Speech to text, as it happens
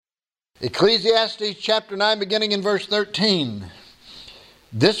Ecclesiastes chapter 9, beginning in verse 13.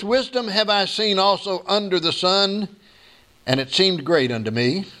 This wisdom have I seen also under the sun, and it seemed great unto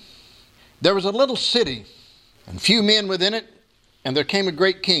me. There was a little city, and few men within it, and there came a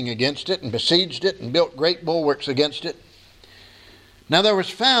great king against it, and besieged it, and built great bulwarks against it. Now there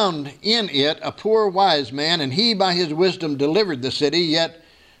was found in it a poor wise man, and he by his wisdom delivered the city, yet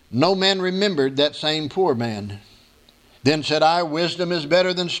no man remembered that same poor man. Then said I, wisdom is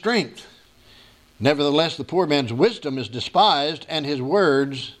better than strength. Nevertheless, the poor man's wisdom is despised, and his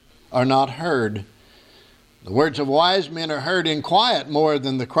words are not heard. The words of wise men are heard in quiet more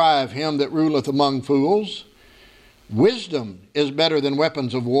than the cry of him that ruleth among fools. Wisdom is better than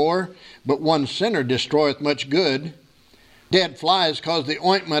weapons of war, but one sinner destroyeth much good. Dead flies cause the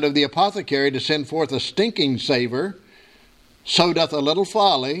ointment of the apothecary to send forth a stinking savour. So doth a little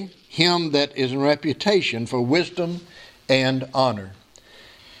folly him that is in reputation for wisdom and honor.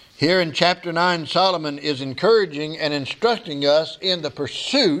 Here in chapter 9, Solomon is encouraging and instructing us in the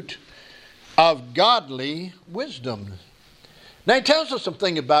pursuit of godly wisdom. Now he tells us some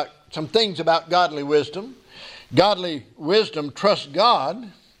things about godly wisdom. Godly wisdom trusts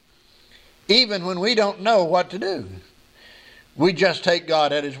God even when we don't know what to do. We just take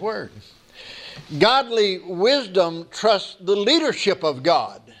God at His word. Godly wisdom trusts the leadership of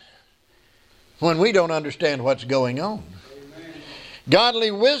God when we don't understand what's going on. Godly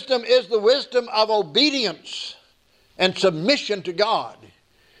wisdom is the wisdom of obedience and submission to God.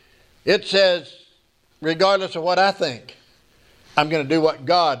 It says, regardless of what I think, I'm going to do what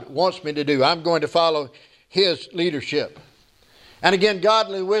God wants me to do. I'm going to follow His leadership. And again,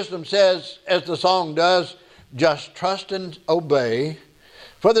 godly wisdom says, as the song does, just trust and obey.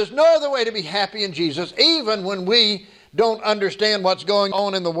 For there's no other way to be happy in Jesus, even when we don't understand what's going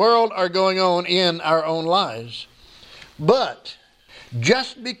on in the world or going on in our own lives. But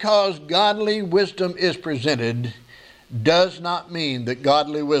just because godly wisdom is presented does not mean that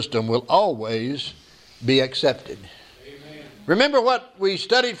godly wisdom will always be accepted. Amen. Remember what we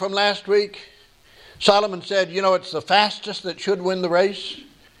studied from last week? Solomon said, it's the fastest that should win the race.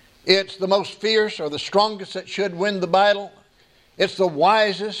 It's the most fierce or the strongest that should win the battle. It's the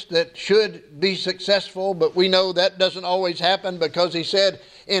wisest that should be successful, but we know that doesn't always happen because he said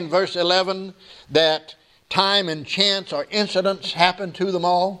in verse 11 that time and chance or incidents happen to them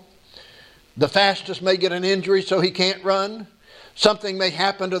all. The fastest may get an injury so he can't run. Something may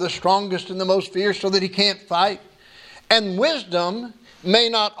happen to the strongest and the most fierce so that he can't fight. And wisdom may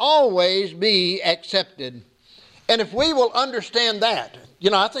not always be accepted. And if we will understand that,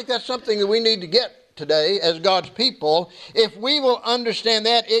 I think that's something that we need to get today as God's people. If we will understand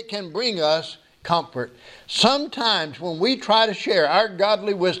that, it can bring us comfort. Sometimes when we try to share our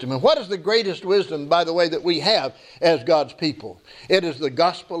godly wisdom, and what is the greatest wisdom, by the way, that we have as God's people? It is the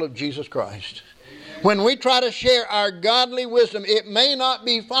gospel of Jesus Christ. When we try to share our godly wisdom, it may not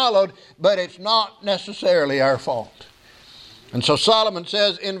be followed, but it's not necessarily our fault. And so Solomon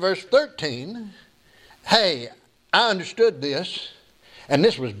says in verse 13, hey, I understood this, and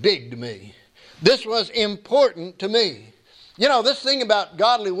this was big to me. This was important to me. This thing about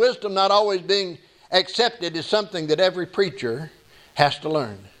godly wisdom not always being accepted is something that every preacher has to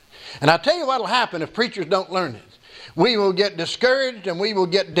learn. And I'll tell you what will happen if preachers don't learn it. We will get discouraged and we will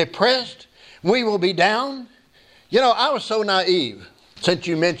get depressed. We will be down. I was so naive, since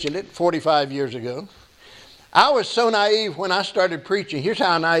you mentioned it 45 years ago. I was so naive when I started preaching. Here's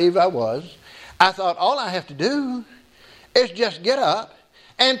how naive I was. I thought all I have to do is just get up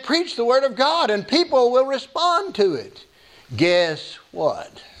and preach the Word of God and people will respond to it. Guess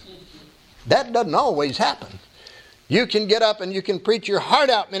what? That doesn't always happen. You can get up and you can preach your heart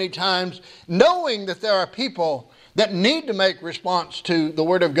out many times knowing that there are people that need to make response to the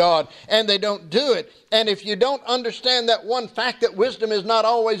Word of God and they don't do it. And if you don't understand that one fact that wisdom is not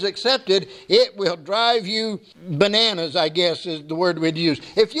always accepted, it will drive you bananas, I guess is the word we'd use.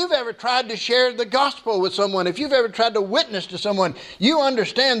 If you've ever tried to share the gospel with someone, if you've ever tried to witness to someone, you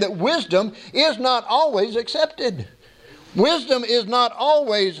understand that wisdom is not always accepted. Wisdom is not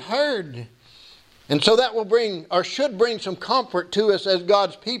always heard. And so that will bring, or should bring, some comfort to us as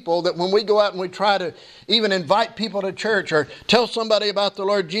God's people, that when we go out and we try to even invite people to church or tell somebody about the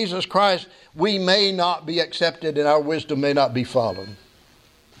Lord Jesus Christ, we may not be accepted and our wisdom may not be followed.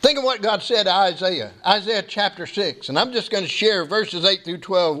 Think of what God said to Isaiah. Isaiah chapter 6. And I'm just going to share verses 8 through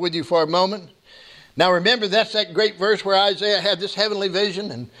 12 with you for a moment. Now remember, that's that great verse where Isaiah had this heavenly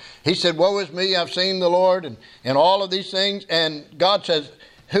vision. And he said, woe is me, I've seen the Lord, and all of these things. And God says,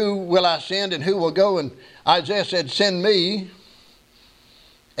 who will I send and who will go? And Isaiah said, send me.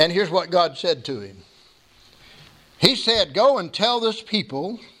 And here's what God said to him. He said, go and tell this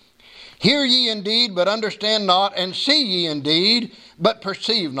people, Hear ye indeed, but understand not, and see ye indeed, but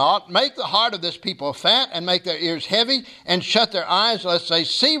perceive not. Make the heart of this people fat, and make their ears heavy, and shut their eyes, lest they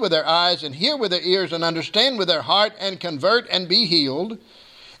see with their eyes, and hear with their ears, and understand with their heart, and convert, and be healed.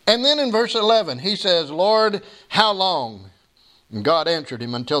 And then in verse 11, he says, Lord, how long? And God answered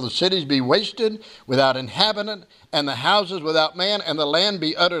him, until the cities be wasted without inhabitant, and the houses without man, and the land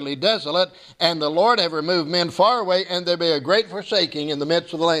be utterly desolate, and the Lord have removed men far away, and there be a great forsaking in the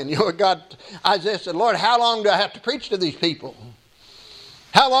midst of the land. You know, God, Isaiah said, Lord, how long do I have to preach to these people?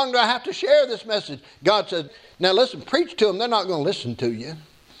 How long do I have to share this message? God said, now listen, preach to them. They're not going to listen to you.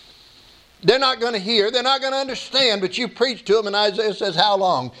 They're not going to hear. They're not going to understand, but you preach to them. And Isaiah says, how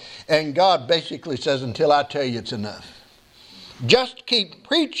long? And God basically says, until I tell you it's enough. Just keep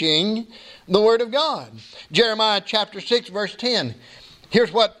preaching the Word of God. Jeremiah chapter 6, verse 10.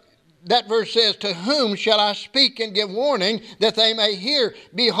 Here's what that verse says. To whom shall I speak and give warning, that they may hear?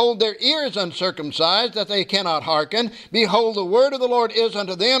 Behold, their ears uncircumcised, that they cannot hearken. Behold, the word of the Lord is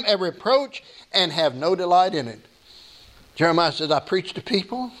unto them a reproach, and have no delight in it. Jeremiah says, I preach to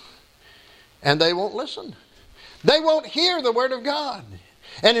people, and they won't listen. They won't hear the Word of God.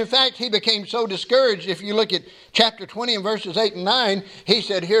 And in fact, he became so discouraged. If you look at chapter 20 and verses 8 and 9, he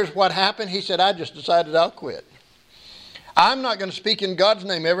said, here's what happened. He said, I just decided I'll quit. I'm not going to speak in God's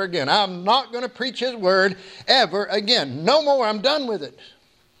name ever again. I'm not going to preach His Word ever again. No more. I'm done with it.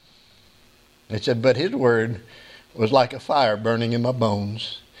 They said, but His Word was like a fire burning in my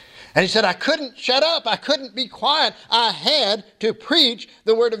bones. And he said, I couldn't shut up. I couldn't be quiet. I had to preach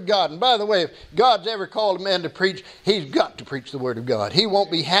the Word of God. And by the way, if God's ever called a man to preach, he's got to preach the Word of God. He won't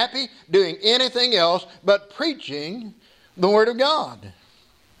be happy doing anything else but preaching the Word of God.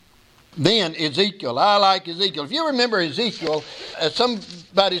 Then Ezekiel. I like Ezekiel. If you remember Ezekiel, as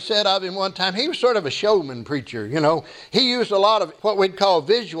somebody said of him one time, he was sort of a showman preacher. You know, he used a lot of what we'd call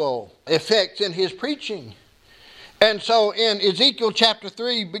visual effects in his preaching. And so in Ezekiel chapter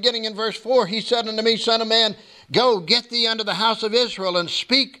 3, beginning in verse 4, he said unto me, Son of man, go, get thee unto the house of Israel, and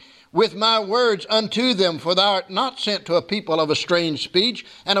speak with my words unto them. For thou art not sent to a people of a strange speech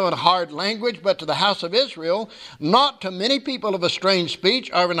and of a hard language, but to the house of Israel, not to many people of a strange speech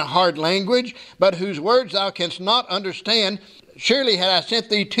or in a hard language, but whose words thou canst not understand. Surely had I sent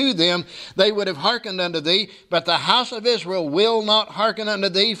thee to them, they would have hearkened unto thee. But the house of Israel will not hearken unto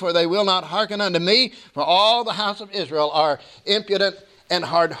thee, for they will not hearken unto me. For all the house of Israel are impudent and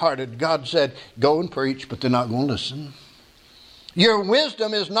hard-hearted. God said, go and preach, but they're not going to listen. Your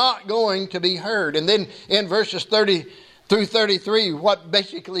wisdom is not going to be heard. And then in verses 30 through 33, what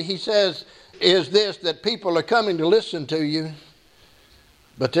basically he says is this, that people are coming to listen to you,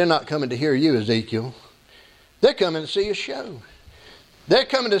 but they're not coming to hear you, Ezekiel. They're coming to see a show. They're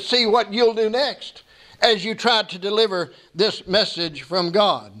coming to see what you'll do next as you try to deliver this message from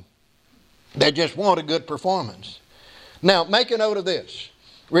God. They just want a good performance. Now, make a note of this.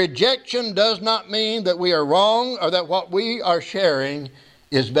 Rejection does not mean that we are wrong or that what we are sharing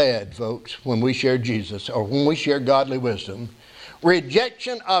is bad, folks, when we share Jesus or when we share godly wisdom.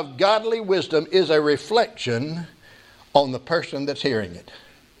 Rejection of godly wisdom is a reflection on the person that's hearing it.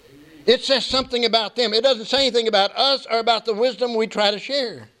 It says something about them. It doesn't say anything about us or about the wisdom we try to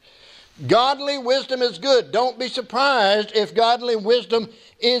share. Godly wisdom is good. Don't be surprised if godly wisdom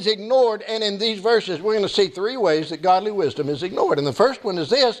is ignored. And in these verses, we're going to see three ways that godly wisdom is ignored. And the first one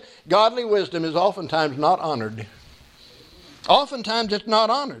is this: godly wisdom is oftentimes not honored. Oftentimes it's not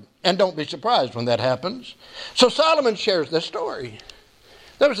honored. And don't be surprised when that happens. So Solomon shares this story.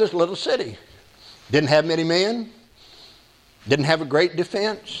 There was this little city. Didn't have many men. Didn't have a great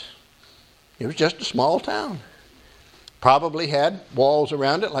defense. It was just a small town. Probably had walls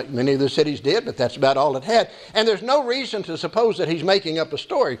around it like many of the cities did, but that's about all it had. And there's no reason to suppose that he's making up a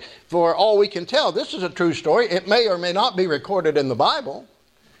story. For all we can tell, this is a true story. It may or may not be recorded in the Bible,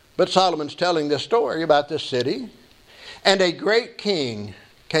 but Solomon's telling this story about this city. And a great king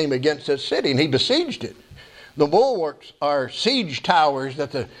came against this city, and he besieged it. The bulwarks are siege towers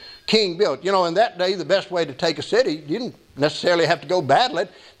that the king built. You know, in that day, the best way to take a city, you didn't necessarily have to go battle it.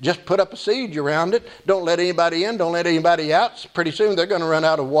 Just put up a siege around it. Don't let anybody in. Don't let anybody out. Pretty soon they're going to run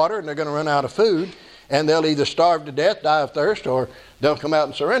out of water and they're going to run out of food. And they'll either starve to death, die of thirst, or they'll come out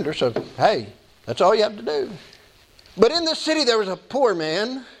and surrender. So, hey, that's all you have to do. But in this city there was a poor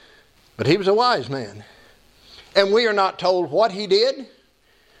man, but he was a wise man. And we are not told what he did.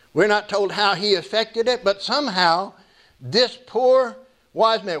 We're not told how he affected it. But somehow this poor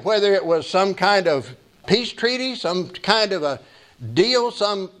wise man, whether it was some kind of peace treaty, some kind of a deal,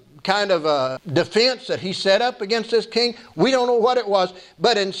 some kind of a defense that he set up against this king, we don't know what it was.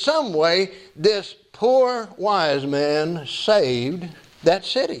 But in some way, this poor wise man saved that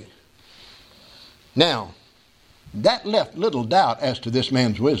city. Now, that left little doubt as to this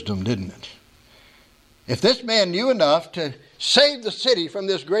man's wisdom, didn't it? If this man knew enough to save the city from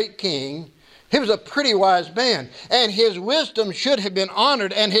this great king, he was a pretty wise man. And his wisdom should have been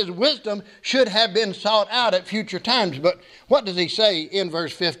honored, and his wisdom should have been sought out at future times. But what does he say in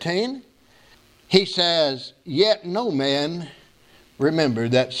verse 15? He says, yet no man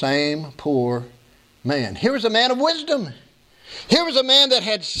remembered that same poor man. Here was a man of wisdom. Here was a man that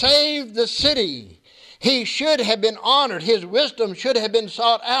had saved the city. He should have been honored. His wisdom should have been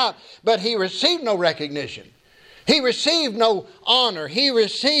sought out, but he received no recognition. He received no honor. He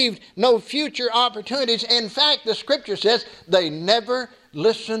received no future opportunities. In fact, the scripture says they never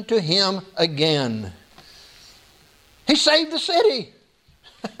listened to him again. He saved the city.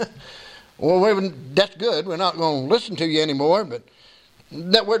 Well, that's good. We're not going to listen to you anymore, but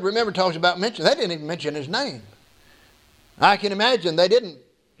that word remember talks about mention. They didn't even mention his name. I can imagine they didn't,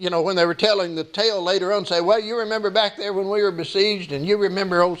 when they were telling the tale later on, say, well, you remember back there when we were besieged, and you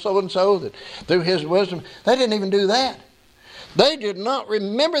remember old so-and-so that through his wisdom. They didn't even do that. They did not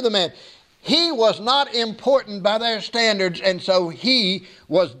remember the man. He was not important by their standards, and so he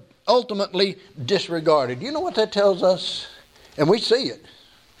was ultimately disregarded. You know what that tells us? And we see it.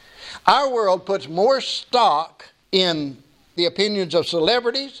 Our world puts more stock in the opinions of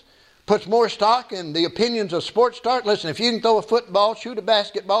celebrities, puts more stock in the opinions of sports stars. Listen, if you can throw a football, shoot a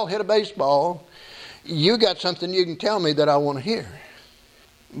basketball, hit a baseball, you got something you can tell me that I want to hear.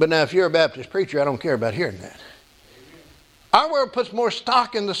 But now if you're a Baptist preacher, I don't care about hearing that. Our world puts more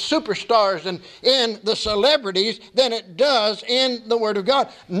stock in the superstars and in the celebrities than it does in the Word of God.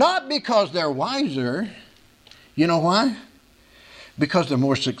 Not because they're wiser. You know why? Because they're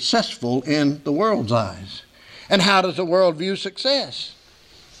more successful in the world's eyes. And how does the world view success?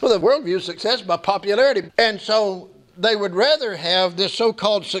 Well, the world views success by popularity. And so they would rather have this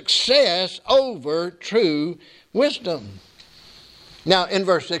so-called success over true wisdom. Now, in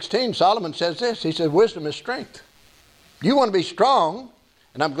verse 16, Solomon says this. He says, wisdom is strength. You want to be strong,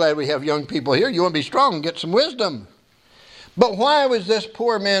 and I'm glad we have young people here. You want to be strong and get some wisdom. But why was this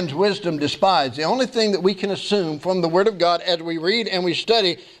poor man's wisdom despised? The only thing that we can assume from the Word of God as we read and we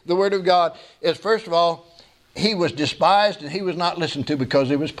study the Word of God is, first of all, he was despised and he was not listened to because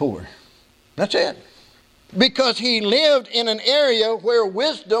he was poor. That's it. Because he lived in an area where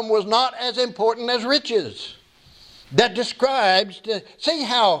wisdom was not as important as riches. That describes, see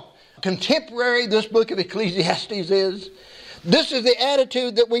how contemporary this book of Ecclesiastes is? This is the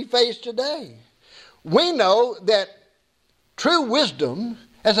attitude that we face today. We know that true wisdom,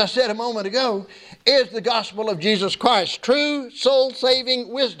 as I said a moment ago, is the gospel of Jesus Christ. True soul-saving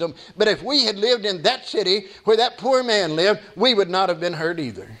wisdom. But if we had lived in that city where that poor man lived, we would not have been hurt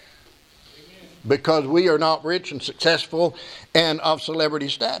either. Amen. Because we are not rich and successful and of celebrity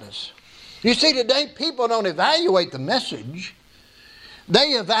status. You see, today people don't evaluate the message. They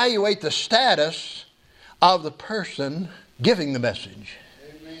evaluate the status of the person giving the message.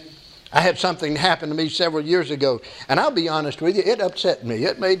 I had something happen to me several years ago, and I'll be honest with you, it upset me.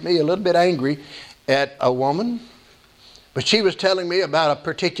 It made me a little bit angry at a woman. But she was telling me about a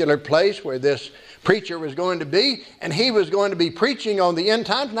particular place where this preacher was going to be, and he was going to be preaching on the end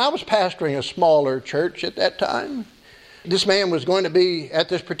times, and I was pastoring a smaller church at that time. This man was going to be at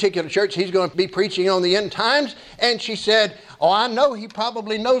this particular church. He's going to be preaching on the end times, and she said, oh, I know he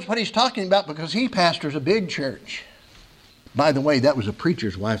probably knows what he's talking about because he pastors a big church. By the way, that was a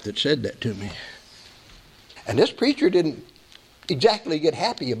preacher's wife that said that to me. And this preacher didn't exactly get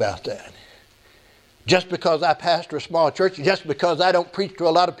happy about that. Just because I pastor a small church, just because I don't preach to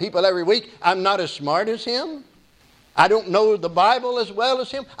a lot of people every week, I'm not as smart as him. I don't know the Bible as well as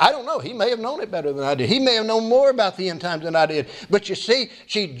him. I don't know. He may have known it better than I did. He may have known more about the end times than I did. But you see,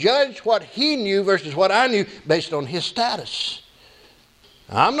 she judged what he knew versus what I knew based on his status.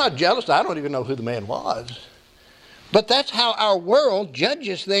 I'm not jealous. I don't even know who the man was. But that's how our world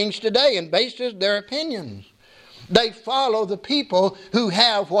judges things today and bases their opinions. They follow the people who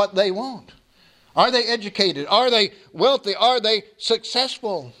have what they want. Are they educated? Are they wealthy? Are they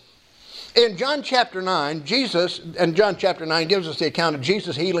successful? In John chapter 9, John chapter 9 gives us the account of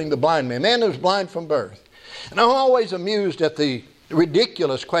Jesus healing the blind man, a man who was blind from birth. And I'm always amused at the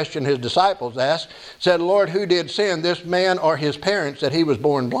ridiculous question his disciples asked. Said, Lord, who did sin, this man or his parents, that he was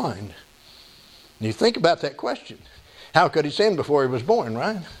born blind? And you think about that question. How could he sin before he was born,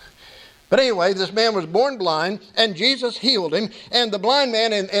 right? But anyway, this man was born blind, and Jesus healed him. And the blind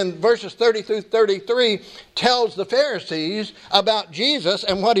man in verses 30 through 33 tells the Pharisees about Jesus.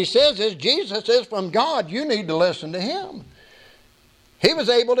 And what he says is, Jesus is from God. You need to listen to him. He was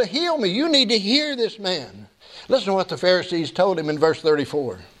able to heal me. You need to hear this man. Listen to what the Pharisees told him in verse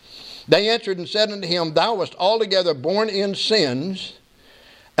 34. They answered and said unto him, Thou wast altogether born in sins,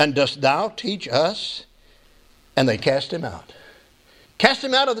 and dost thou teach us? And they cast him out. Cast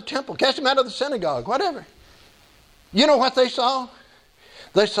him out of the temple, cast him out of the synagogue, whatever. You know what they saw?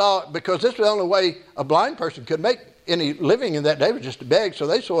 They saw, because this was the only way a blind person could make any living in that day, was just to beg. So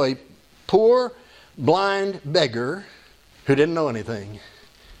they saw a poor, blind beggar who didn't know anything.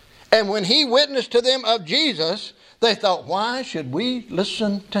 And when he witnessed to them of Jesus, they thought, why should we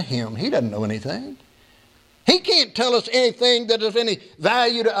listen to him? He doesn't know anything. He can't tell us anything that is any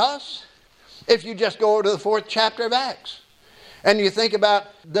value to us. If you just go over to the 4th chapter of Acts, and you think about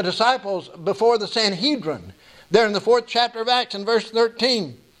the disciples before the Sanhedrin, there in the 4th chapter of Acts in verse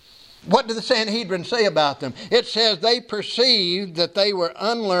 13, what did the Sanhedrin say about them? It says they perceived that they were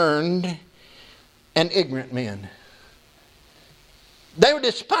unlearned and ignorant men. They were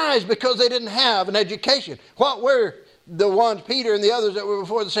despised because they didn't have an education. What were the ones, Peter and the others that were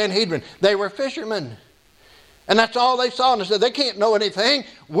before the Sanhedrin? They were fishermen. And that's all they saw. And they said, they can't know anything.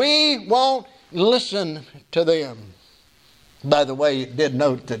 We won't listen to them. By the way, it did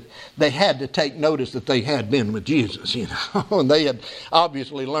note that they had to take notice that they had been with Jesus, and they had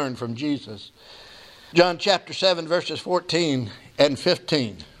obviously learned from Jesus. John chapter 7, verses 14 and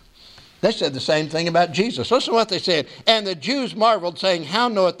 15. They said the same thing about Jesus. Listen to what they said. And the Jews marveled, saying, How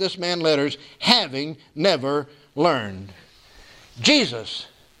knoweth this man letters, having never learned? Jesus,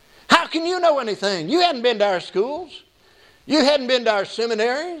 how can you know anything? You hadn't been to our schools. You hadn't been to our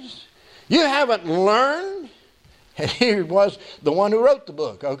seminaries. You haven't learned. And here was the one who wrote the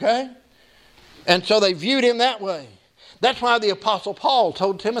book, okay? And so they viewed him that way. That's why the Apostle Paul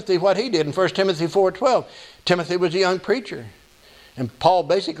told Timothy what he did in 1 Timothy 4:12. Timothy was a young preacher. And Paul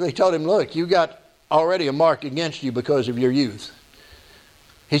basically told him, look, you got already a mark against you because of your youth.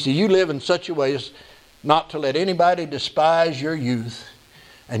 He said, you live in such a way as not to let anybody despise your youth.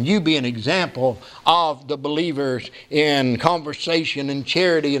 And you be an example of the believers in conversation and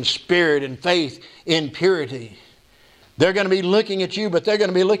charity and spirit and faith in purity. They're going to be looking at you, but they're going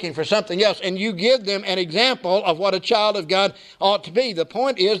to be looking for something else. And you give them an example of what a child of God ought to be. The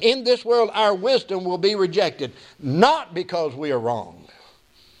point is, in this world, our wisdom will be rejected. Not because we are wrong.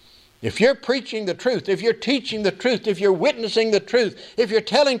 If you're preaching the truth, if you're teaching the truth, if you're witnessing the truth, if you're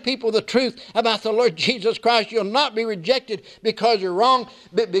telling people the truth about the Lord Jesus Christ, you'll not be rejected because you're wrong,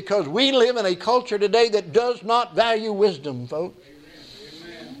 but because we live in a culture today that does not value wisdom, folks.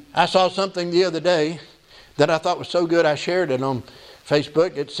 Amen. I saw something the other day that I thought was so good I shared it on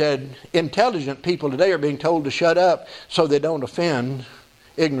Facebook. It said, intelligent people today are being told to shut up so they don't offend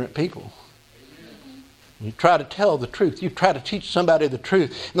ignorant people. You try to tell the truth. You try to teach somebody the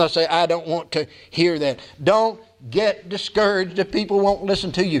truth. And they'll say, I don't want to hear that. Don't get discouraged if people won't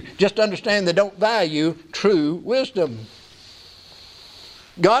listen to you. Just understand they don't value true wisdom.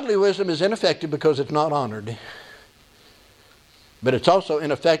 Godly wisdom is ineffective because it's not honored. But it's also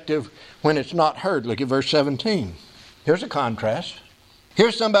ineffective when it's not heard. Look at verse 17. Here's a contrast.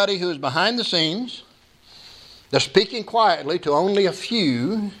 Here's somebody who is behind the scenes. They're speaking quietly to only a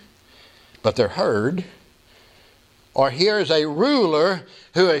few, but they're heard. Or here is a ruler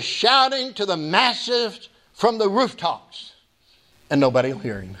who is shouting to the masses from the rooftops, and nobody will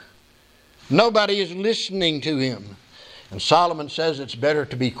hear him. Nobody is listening to him. And Solomon says it's better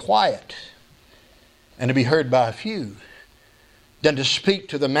to be quiet and to be heard by a few than to speak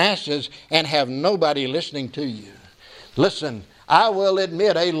to the masses and have nobody listening to you. Listen, I will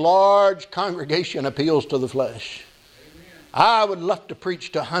admit a large congregation appeals to the flesh. Amen. I would love to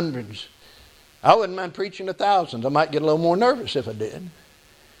preach to hundreds. I wouldn't mind preaching to thousands. I might get a little more nervous if I did.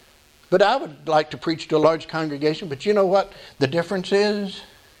 But I would like to preach to a large congregation. But you know what the difference is?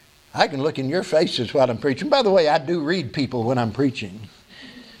 I can look in your faces while I'm preaching. By the way, I do read people when I'm preaching.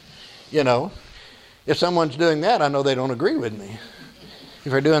 You know, if someone's doing that, I know they don't agree with me.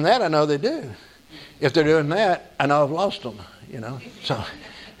 If they're doing that, I know they do. If they're doing that, I know I've lost them, So,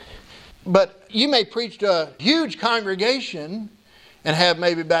 but you may preach to a huge congregation and have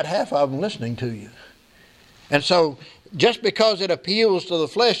maybe about half of them listening to you. And so, just because it appeals to the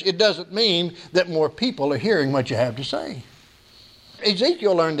flesh, it doesn't mean that more people are hearing what you have to say.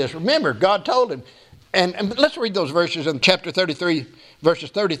 Ezekiel learned this. Remember, God told him, and let's read those verses in chapter 33,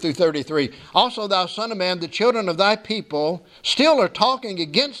 verses 30 through 33. Also, thou son of man, the children of thy people still are talking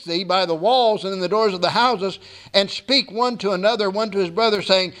against thee by the walls and in the doors of the houses, and speak one to another, one to his brother,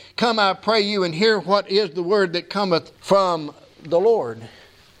 saying, Come, I pray you, and hear what is the word that cometh from the Lord.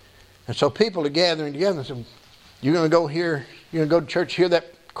 And so people are gathering together and saying, you're going to go here, you're going to go to church, hear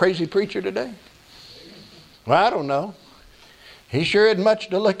that crazy preacher today? Well, I don't know. He sure isn't much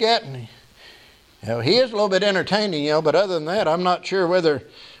to look at, and he is a little bit entertaining, but other than that, I'm not sure whether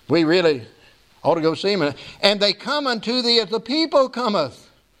We really ought to go see him. And they come unto thee as the people cometh.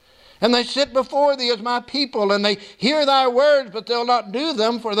 And they sit before thee as my people, and they hear thy words, but they'll not do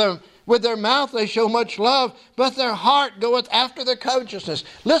them. For them with their mouth they show much love, but their heart goeth after their covetousness.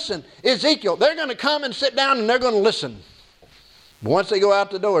 Listen, Ezekiel, they're going to come and sit down and they're going to listen. But once they go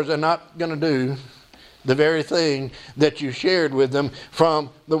out the doors, they're not going to do the very thing that you shared with them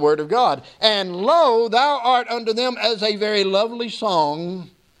from the Word of God. And lo, thou art unto them as a very lovely song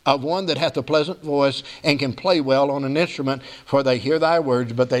of one that hath a pleasant voice and can play well on an instrument, for they hear thy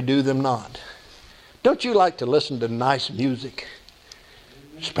words, but they do them not. Don't you like to listen to nice music?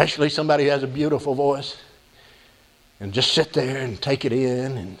 Especially somebody who has a beautiful voice. And just sit there and take it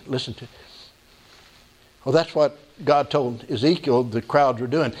in and listen to it. Well, that's what God told Ezekiel the crowds were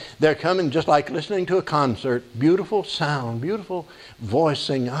doing. They're coming just like listening to a concert. Beautiful sound, beautiful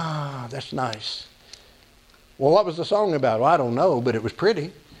voicing. Ah, that's nice. Well, what was the song about? Well, I don't know, but it was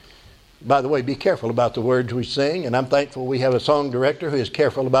pretty. By the way, be careful about the words we sing, and I'm thankful we have a song director who is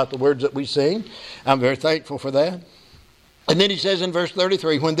careful about the words that we sing. I'm very thankful for that. And then he says in verse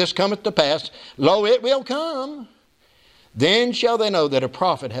 33, when this cometh to pass, lo, it will come, then shall they know that a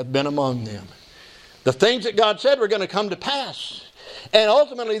prophet hath been among them. The things that God said were going to come to pass. And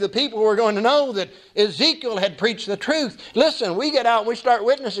ultimately the people were going to know that Ezekiel had preached the truth. Listen, we get out and we start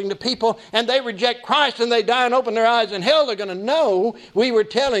witnessing to people and they reject Christ and they die and open their eyes in hell. They're going to know we were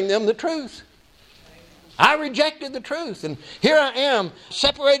telling them the truth. I rejected the truth and here I am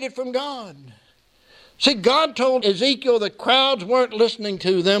separated from God. See, God told Ezekiel the crowds weren't listening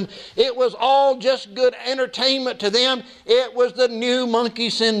to them. It was all just good entertainment to them. It was the new monkey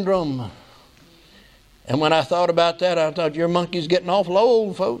syndrome. And when I thought about that, I thought, your monkey's getting awful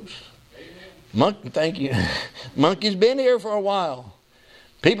old, folks. Thank you. Monkey's been here for a while.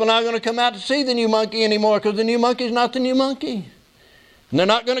 People are not going to come out to see the new monkey anymore because the new monkey's not the new monkey. And they're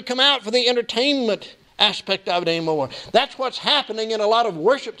not going to come out for the entertainment aspect of it anymore. That's what's happening in a lot of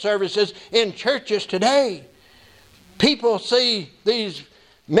worship services in churches today. People see these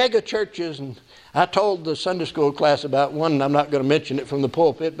mega churches, and I told the Sunday school class about one, and I'm not going to mention it from the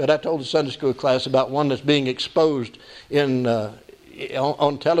pulpit, but I told the Sunday school class about one that's being exposed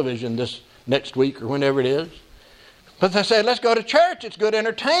on television this next week or whenever it is. But they say, let's go to church. It's good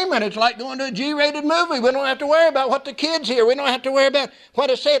entertainment. It's like going to a G-rated movie. We don't have to worry about what the kids hear. We don't have to worry about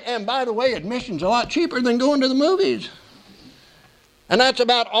what is said. And by the way, admission's a lot cheaper than going to the movies. And that's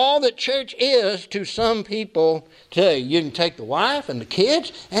about all that church is to some people today. You can take the wife and the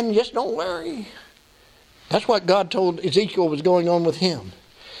kids and just don't worry. That's what God told Ezekiel was going on with him.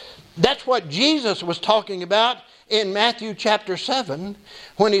 That's what Jesus was talking about in Matthew chapter 7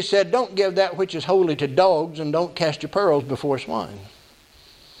 when he said, don't give that which is holy to dogs and don't cast your pearls before swine.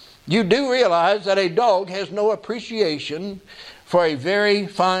 You do realize that a dog has no appreciation for a very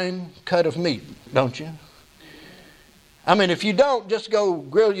fine cut of meat, don't you? I mean, if you don't, just go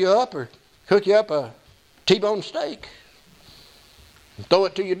grill you up or cook you up a T-bone steak and throw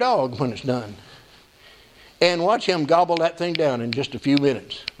it to your dog when it's done. And watch him gobble that thing down in just a few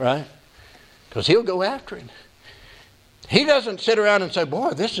minutes, right? Because he'll go after it. He doesn't sit around and say,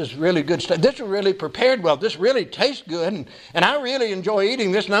 boy, this is really good stuff. This is really prepared well. This really tastes good. And I really enjoy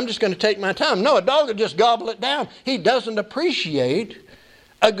eating this and I'm just going to take my time. No, a dog will just gobble it down. He doesn't appreciate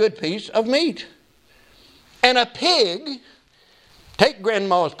a good piece of meat. And a pig, take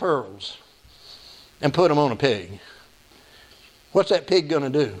grandma's pearls and put them on a pig. What's that pig going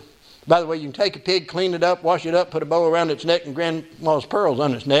to do? By the way, you can take a pig, clean it up, wash it up, put a bow around its neck and grandma's pearls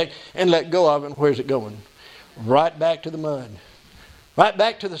on its neck and let go of it. Where's it going? Right back to the mud. Right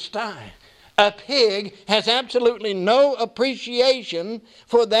back to the sty. A pig has absolutely no appreciation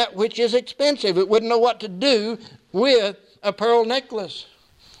for that which is expensive. It wouldn't know what to do with a pearl necklace.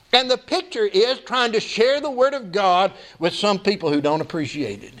 And the picture is trying to share the Word of God with some people who don't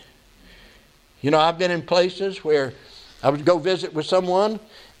appreciate it. You know, I've been in places where I would go visit with someone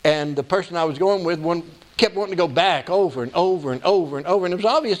and the person I was going with kept wanting to go back over and over and over and over. And it was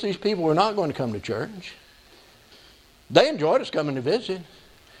obvious these people were not going to come to church. They enjoyed us coming to visit.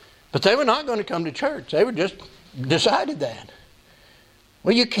 But they were not going to come to church. They were just decided that.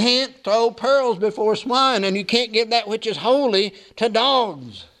 Well, you can't throw pearls before swine, and you can't give that which is holy to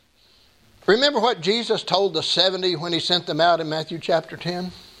dogs. Remember what Jesus told the 70 when he sent them out in Matthew chapter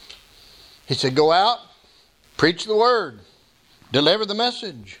 10? He said, go out, preach the word, deliver the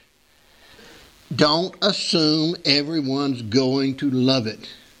message. Don't assume everyone's going to love it.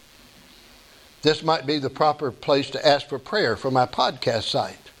 This might be the proper place to ask for prayer for my podcast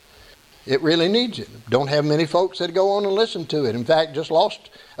site. It really needs it. Don't have many folks that go on and listen to it. In fact, just lost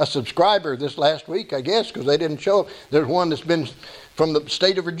a subscriber this last week, I guess, because they didn't show up. There's one that's been from the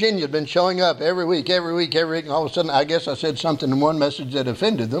state of Virginia, been showing up every week. And all of a sudden, I guess I said something in one message that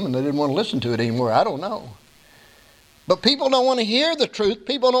offended them, and they didn't want to listen to it anymore. I don't know. But people don't want to hear the truth.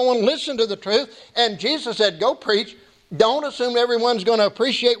 People don't want to listen to the truth. And Jesus said, go preach. Don't assume everyone's going to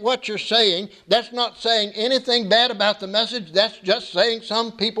appreciate what you're saying. That's not saying anything bad about the message. That's just saying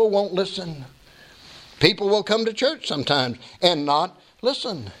some people won't listen. People will come to church sometimes and not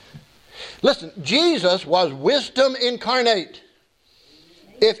listen. Listen, Jesus was wisdom incarnate.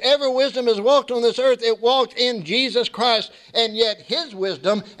 If ever wisdom has walked on this earth, it walked in Jesus Christ. And yet His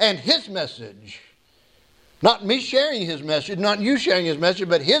wisdom and His message, not me sharing His message, not you sharing His message,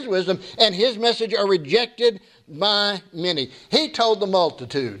 but His wisdom and His message are rejected by many. He told the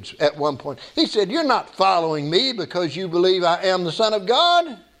multitudes at one point, He said, you're not following me because you believe I am the Son of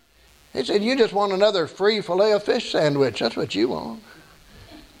God. He said, you just want another free filet of fish sandwich. That's what you want.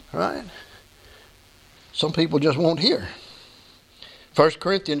 Right? Some people just won't hear. 1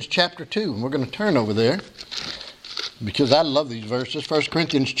 Corinthians chapter 2, and we're going to turn over there because I love these verses. 1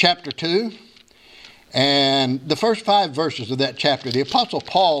 Corinthians chapter 2. And the first 5 verses of that chapter, the Apostle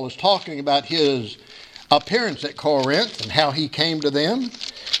Paul is talking about his appearance at Corinth and how he came to them.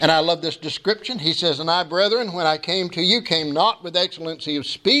 And I love this description. He says, and I, brethren, when I came to you, came not with excellency of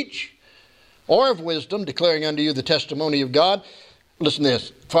speech or of wisdom, declaring unto you the testimony of God. Listen to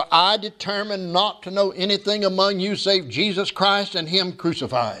this. For I determined not to know anything among you save Jesus Christ and Him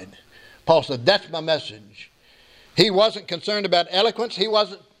crucified. Paul said, that's my message. He wasn't concerned about eloquence. He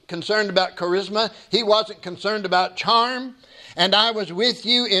wasn't concerned about charisma. He wasn't concerned about charm. And I was with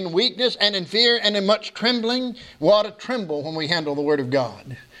you in weakness and in fear and in much trembling. We ought to tremble when we handle the Word of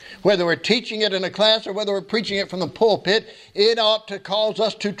God. Whether we're teaching it in a class or whether we're preaching it from the pulpit, it ought to cause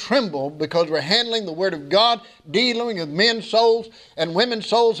us to tremble because we're handling the Word of God, dealing with men's souls and women's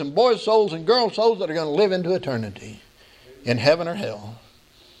souls and boys' souls and girls' souls that are going to live into eternity in heaven or hell.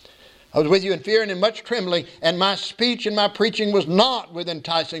 I was with you in fear and in much trembling, and my speech and my preaching was not with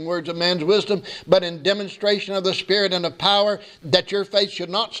enticing words of man's wisdom, but in demonstration of the Spirit and of power, that your faith should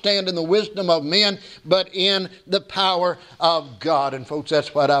not stand in the wisdom of men, but in the power of God. And folks,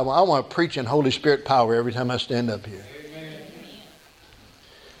 that's what I want. I want to preach in Holy Spirit power every time I stand up here. Amen.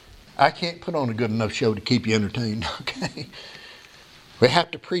 I can't put on a good enough show to keep you entertained, okay? We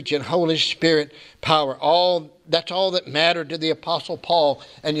have to preach in Holy Spirit power. That's all that mattered to the Apostle Paul.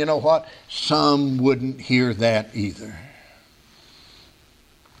 And you know what? Some wouldn't hear that either.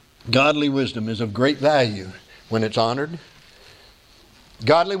 Godly wisdom is of great value when it's honored.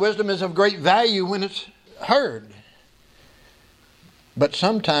 Godly wisdom is of great value when it's heard. But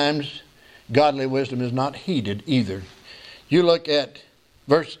sometimes godly wisdom is not heeded either. You look at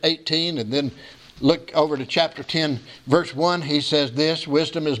verse 18 and then look over to chapter 10, verse 1. He says this,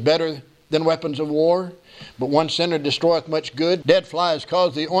 wisdom is better than weapons of war, but one sinner destroyeth much good. Dead flies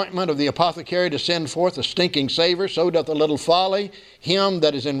cause the ointment of the apothecary to send forth a stinking savour, so doth a little folly him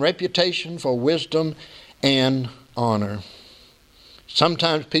that is in reputation for wisdom and honour.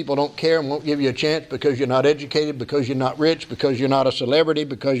 Sometimes people don't care and won't give you a chance because you're not educated, because you're not rich, because you're not a celebrity,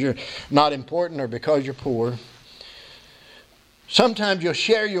 because you're not important, or because you're poor. Sometimes you'll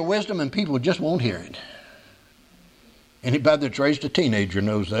share your wisdom and people just won't hear it. Anybody that's raised a teenager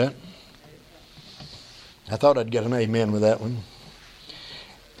knows that. I thought I'd get an amen with that one.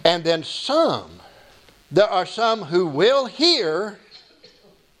 And then there are some who will hear,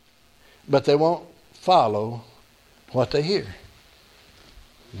 but they won't follow what they hear.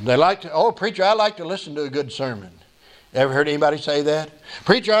 They like to, preacher, I like to listen to a good sermon. Ever heard anybody say that?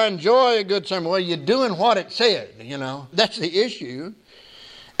 Preacher, I enjoy a good sermon. Well, you're doing what it said, you know. That's the issue.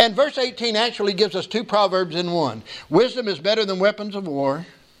 And verse 18 actually gives us 2 proverbs in one. Wisdom is better than weapons of war,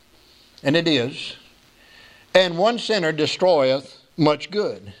 and it is. And one sinner destroyeth much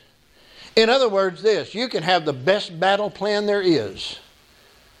good. In other words, this, you can have the best battle plan there is,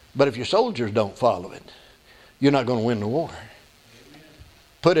 but if your soldiers don't follow it, you're not going to win the war.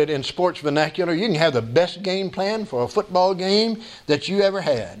 Put it in sports vernacular, you can have the best game plan for a football game that you ever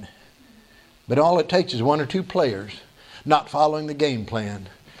had. But all it takes is 1 or 2 players not following the game plan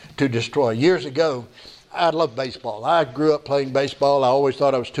to destroy. Years ago, I loved baseball. I grew up playing baseball. I always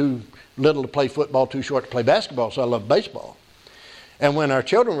thought I was too little to play football, too short to play basketball, so I loved baseball. And when our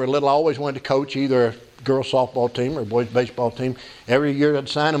children were little, I always wanted to coach either a girls softball team or a boys baseball team. Every year I'd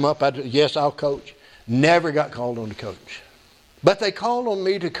sign them up. Yes, I'll coach. Never got called on to coach. But they called on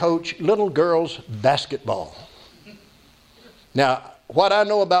me to coach little girls basketball. Now, what I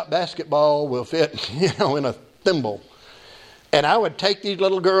know about basketball will fit, in a thimble. And I would take these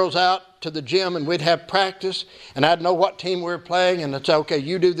little girls out to the gym and we'd have practice, and I'd know what team we were playing, and I'd say, okay,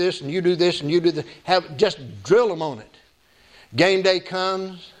 you do this, and you do this, and you do this. Just drill them on it. Game day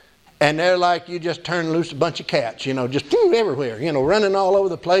comes, and they're like, you just turn loose a bunch of cats, just everywhere, running all over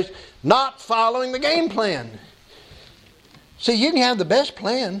the place, not following the game plan. See, you can have the best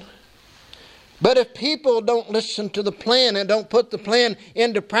plan, but if people don't listen to the plan and don't put the plan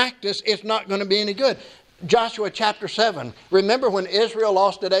into practice, it's not going to be any good. Joshua chapter 7. Remember when Israel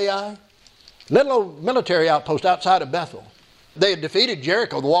lost at Ai? Little old military outpost outside of Bethel. They had defeated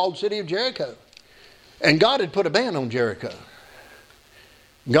Jericho, the walled city of Jericho. And God had put a ban on Jericho.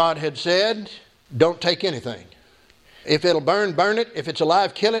 God had said, don't take anything. If it'll burn, burn it. If it's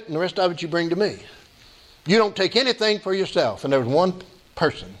alive, kill it. And the rest of it you bring to me. You don't take anything for yourself. And there was one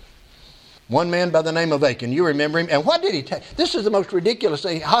person. One man by the name of Achan. You remember him. And what did he take? This is the most ridiculous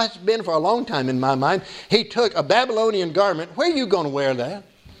thing. How it's been for a long time in my mind. He took a Babylonian garment. Where are you going to wear that?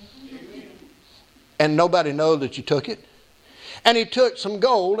 And nobody knows that you took it. And he took some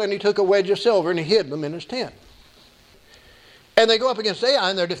gold and he took a wedge of silver and he hid them in his tent. And they go up against Ai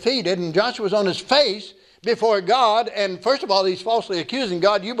and they're defeated. And Joshua's on his face before God. And first of all, he's falsely accusing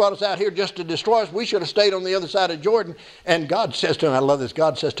God. You brought us out here just to destroy us. We should have stayed on the other side of Jordan. And God says to him, I love this,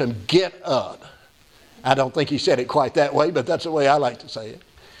 God says to him, get up. I don't think he said it quite that way, but that's the way I like to say it.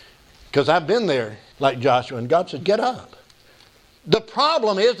 Because I've been there like Joshua. And God said, get up. The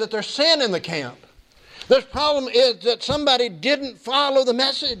problem is that there's sin in the camp. The problem is that somebody didn't follow the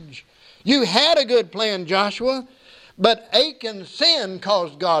message. You had a good plan, Joshua. But Achan's sin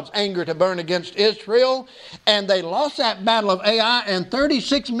caused God's anger to burn against Israel. And they lost that battle of Ai. And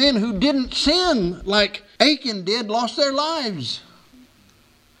 36 men who didn't sin like Achan did lost their lives.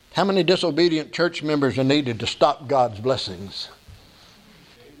 How many disobedient church members are needed to stop God's blessings?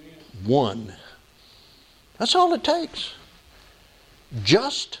 One. That's all it takes.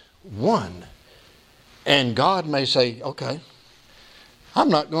 Just one. And God may say, okay, I'm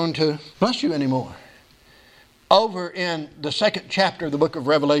not going to bless you anymore. Over in the 2nd chapter of the book of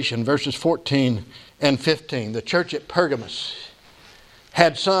Revelation, verses 14 and 15, the church at Pergamos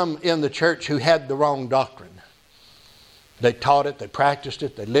had some in the church who had the wrong doctrine. They taught it, they practiced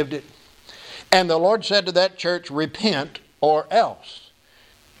it, they lived it. And the Lord said to that church, repent or else.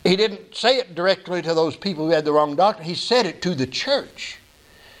 He didn't say it directly to those people who had the wrong doctrine. He said it to the church.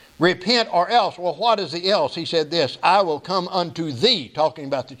 Repent or else. Well, what is the else? He said this, I will come unto thee, talking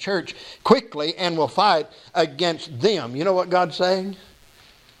about the church, quickly and will fight against them. You know what God's saying?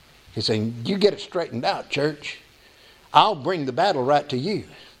 He's saying, you get it straightened out, church. I'll bring the battle right to you.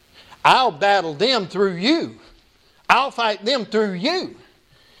 I'll battle them through you. I'll fight them through you.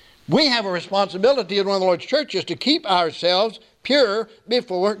 We have a responsibility as one of the Lord's churches to keep ourselves pure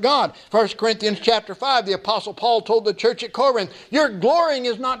before God. 1 Corinthians chapter 5, the Apostle Paul told the church at Corinth, your glorying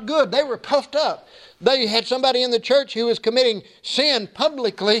is not good. They were puffed up. They had somebody in the church who was committing sin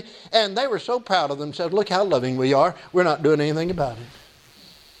publicly, and they were so proud of themselves. Look how loving we are. We're not doing anything about it.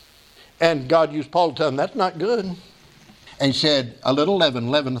 And God used Paul to tell them, that's not good. And he said, a little leaven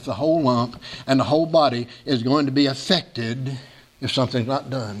leaveneth the whole lump, and the whole body is going to be affected if something's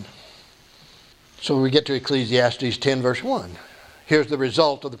not done. So we get to Ecclesiastes 10 verse 1. Here's the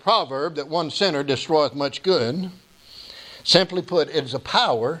result of the proverb that one sinner destroyeth much good. Simply put, it is a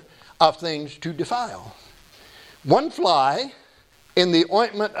power of things to defile. One fly in the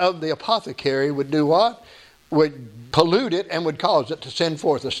ointment of the apothecary would do what? Would pollute it and would cause it to send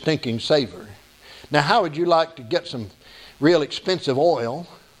forth a stinking savor. Now, how would you like to get some real expensive oil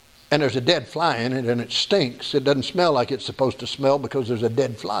and there's a dead fly in it and it stinks? It doesn't smell like it's supposed to smell because there's a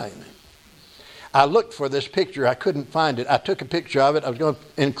dead fly in it. I looked for this picture. I couldn't find it. I took a picture of it. I was going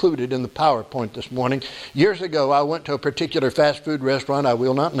to include it in the PowerPoint this morning. Years ago, I went to a particular fast food restaurant. I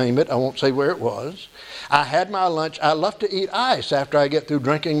will not name it. I won't say where it was. I had my lunch. I love to eat ice after I get through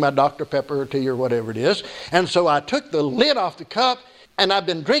drinking my Dr. Pepper or tea or whatever it is. And so I took the lid off the cup, and I've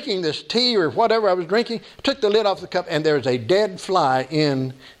been drinking this tea or whatever I was drinking. Took the lid off the cup, and there's a dead fly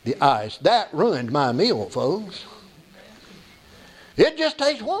in the ice. That ruined my meal, folks. It just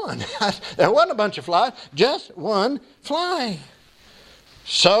takes one. There wasn't a bunch of flies, just one fly.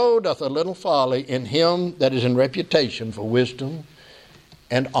 So doth a little folly in him that is in reputation for wisdom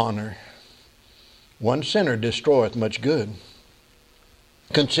and honor. One sinner destroyeth much good.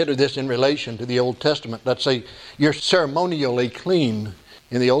 Consider this in relation to the Old Testament. Let's say you're ceremonially clean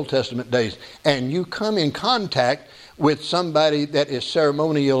in the Old Testament days, and you come in contact with somebody that is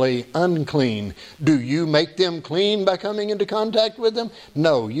ceremonially unclean. Do you make them clean by coming into contact with them?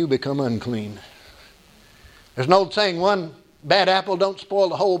 No, you become unclean. There's an old saying, one bad apple don't spoil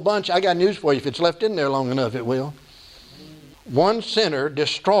the whole bunch. I got news for you. If it's left in there long enough, it will. One sinner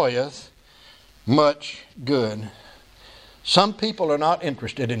destroyeth much good. Some people are not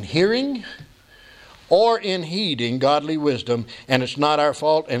interested in hearing or in heeding godly wisdom, and it's not our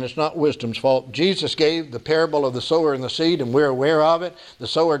fault and it's not wisdom's fault. Jesus gave the parable of the sower and the seed, and we're aware of it. The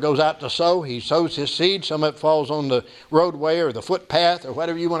sower goes out to sow. He sows his seed. Some of it falls on the roadway or the footpath or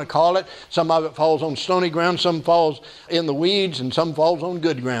whatever you want to call it. Some of it falls on stony ground. Some falls in the weeds, and some falls on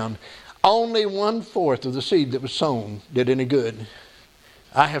good ground. Only 1/4 of the seed that was sown did any good.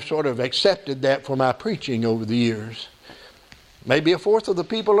 I have sort of accepted that for my preaching over the years. Maybe 1/4 of the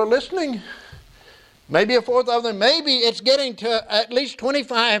people are listening. Maybe 1/4 of them, maybe it's getting to at least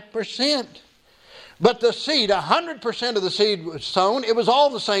 25%. But the seed, 100% of the seed was sown. It was all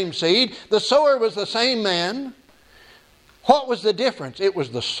the same seed. The sower was the same man. What was the difference? It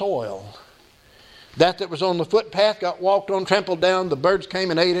was the soil. That was on the footpath got walked on, trampled down. The birds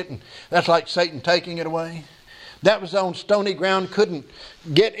came and ate it, and that's like Satan taking it away. That was on stony ground, couldn't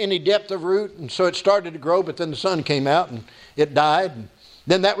get any depth of root, and so it started to grow, but then the sun came out and it died. And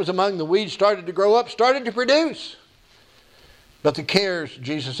then that was among the weeds, started to grow up, started to produce. But the cares,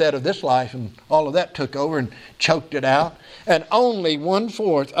 Jesus said, of this life and all of that took over and choked it out. And only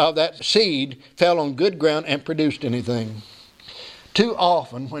 1/4 of that seed fell on good ground and produced anything. Too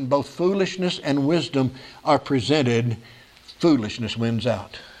often, when both foolishness and wisdom are presented, foolishness wins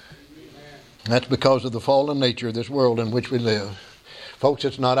out. That's because of the fallen nature of this world in which we live. Folks,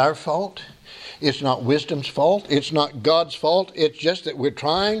 it's not our fault. It's not wisdom's fault. It's not God's fault. It's just that we're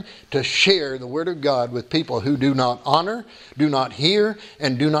trying to share the Word of God with people who do not honor, do not hear,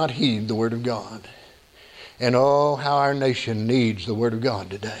 and do not heed the Word of God. And oh, how our nation needs the Word of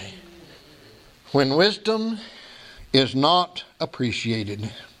God today. When wisdom is not appreciated.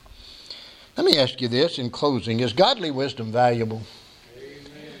 Let me ask you this in closing. Is godly wisdom valuable?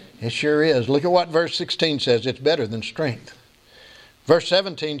 Amen. It sure is. Look at what verse 16 says. It's better than strength. Verse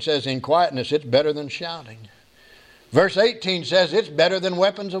 17 says, in quietness, it's better than shouting. Verse 18 says, it's better than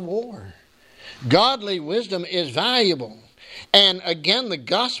weapons of war. Godly wisdom is valuable. And again, the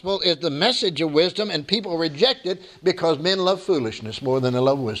gospel is the message of wisdom, and people reject it because men love foolishness more than they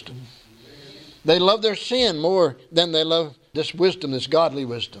love wisdom. They love their sin more than they love this wisdom, this godly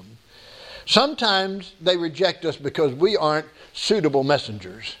wisdom. Sometimes they reject us because we aren't suitable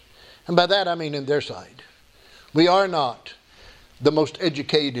messengers. And by that I mean in their sight. We are not the most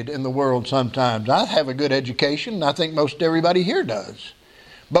educated in the world sometimes. I have a good education, and I think most everybody here does.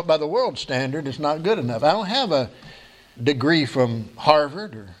 But by the world standard, it's not good enough. I don't have a degree from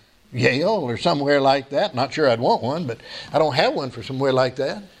Harvard or Yale or somewhere like that. Not sure I'd want one, but I don't have one for somewhere like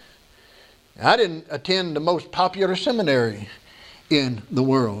that. I didn't attend the most popular seminary in the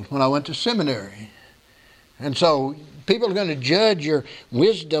world when I went to seminary. And so people are going to judge your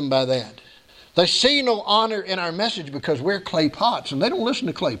wisdom by that. They see no honor in our message because we're clay pots, and they don't listen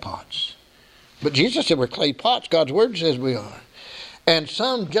to clay pots. But Jesus said we're clay pots. God's Word says we are. And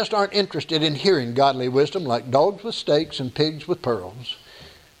some just aren't interested in hearing godly wisdom, like dogs with steaks and pigs with pearls.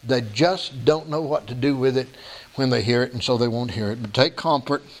 They just don't know what to do with it when they hear it, and so they won't hear it. But take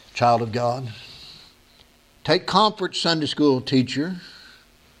comfort, child of God. Take comfort, Sunday school teacher.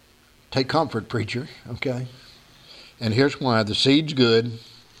 Take comfort, preacher, okay? And here's why. The seed's good.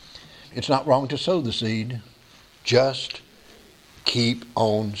 It's not wrong to sow the seed. Just keep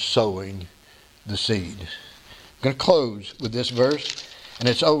on sowing the seed. I'm going to close with this verse, and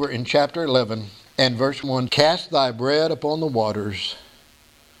it's over in chapter 11 and verse 1. Cast thy bread upon the waters,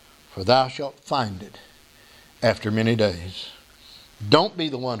 for thou shalt find it after many days. Don't be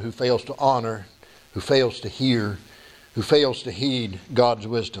the one who fails to honor, who fails to hear, who fails to heed God's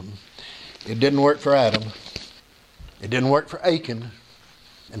wisdom. It didn't work for Adam. It didn't work for Achan.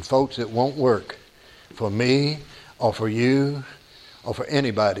 And folks, it won't work for me or for you or for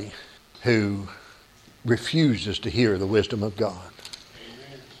anybody who refuses to hear the wisdom of God.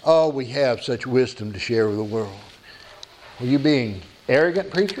 Oh, we have such wisdom to share with the world. Are you being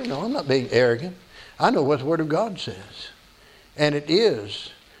arrogant, preacher? No, I'm not being arrogant. I know what the Word of God says. And it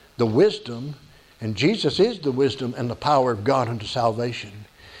is the wisdom, and Jesus is the wisdom and the power of God unto salvation.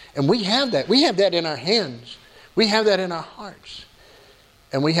 And we have that. We have that in our hands. We have that in our hearts.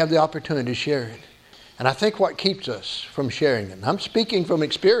 And we have the opportunity to share it. And I think what keeps us from sharing it, and I'm speaking from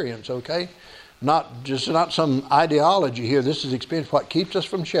experience, okay? Not some ideology here. This is experience. What keeps us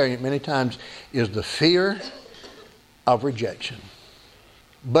from sharing it many times is the fear of rejection.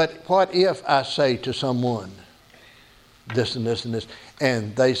 But what if I say to someone this and this and this,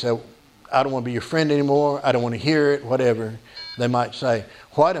 and they say, I don't want to be your friend anymore, I don't want to hear it, whatever. They might say,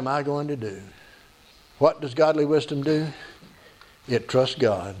 what am I going to do? What does godly wisdom do? It trusts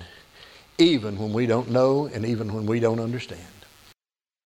God, even when we don't know and even when we don't understand.